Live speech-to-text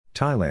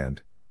Thailand,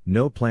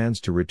 no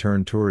plans to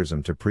return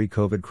tourism to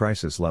pre-COVID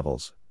crisis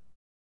levels.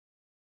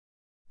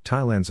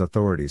 Thailand's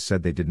authorities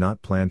said they did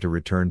not plan to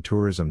return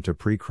tourism to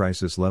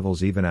pre-crisis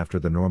levels even after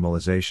the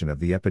normalization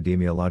of the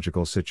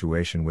epidemiological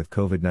situation with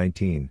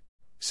COVID-19,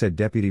 said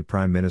Deputy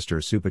Prime Minister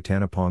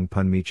Supathanapong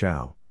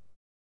Punmeechau.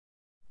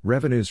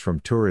 Revenues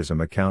from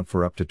tourism account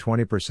for up to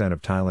 20%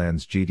 of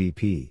Thailand's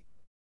GDP.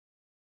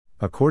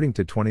 According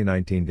to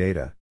 2019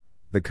 data,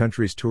 the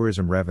country's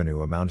tourism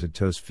revenue amounted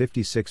to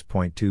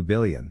 56.2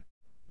 billion,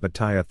 but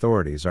Thai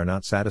authorities are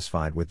not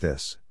satisfied with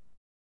this.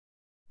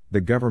 The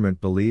government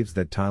believes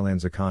that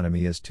Thailand's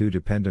economy is too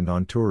dependent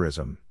on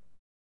tourism.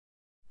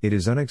 It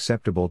is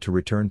unacceptable to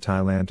return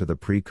Thailand to the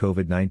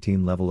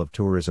pre-COVID-19 level of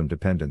tourism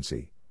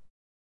dependency.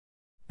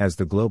 As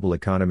the global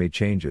economy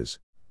changes,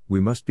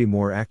 we must be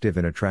more active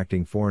in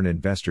attracting foreign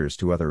investors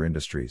to other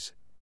industries.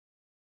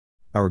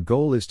 Our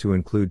goal is to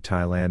include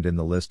Thailand in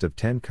the list of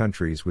 10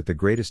 countries with the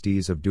greatest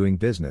ease of doing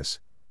business,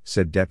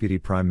 said Deputy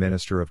Prime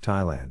Minister of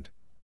Thailand.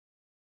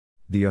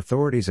 The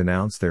authorities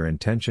announced their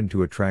intention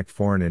to attract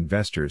foreign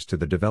investors to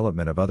the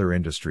development of other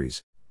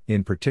industries,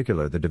 in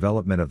particular the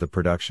development of the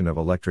production of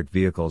electric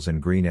vehicles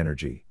and green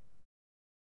energy.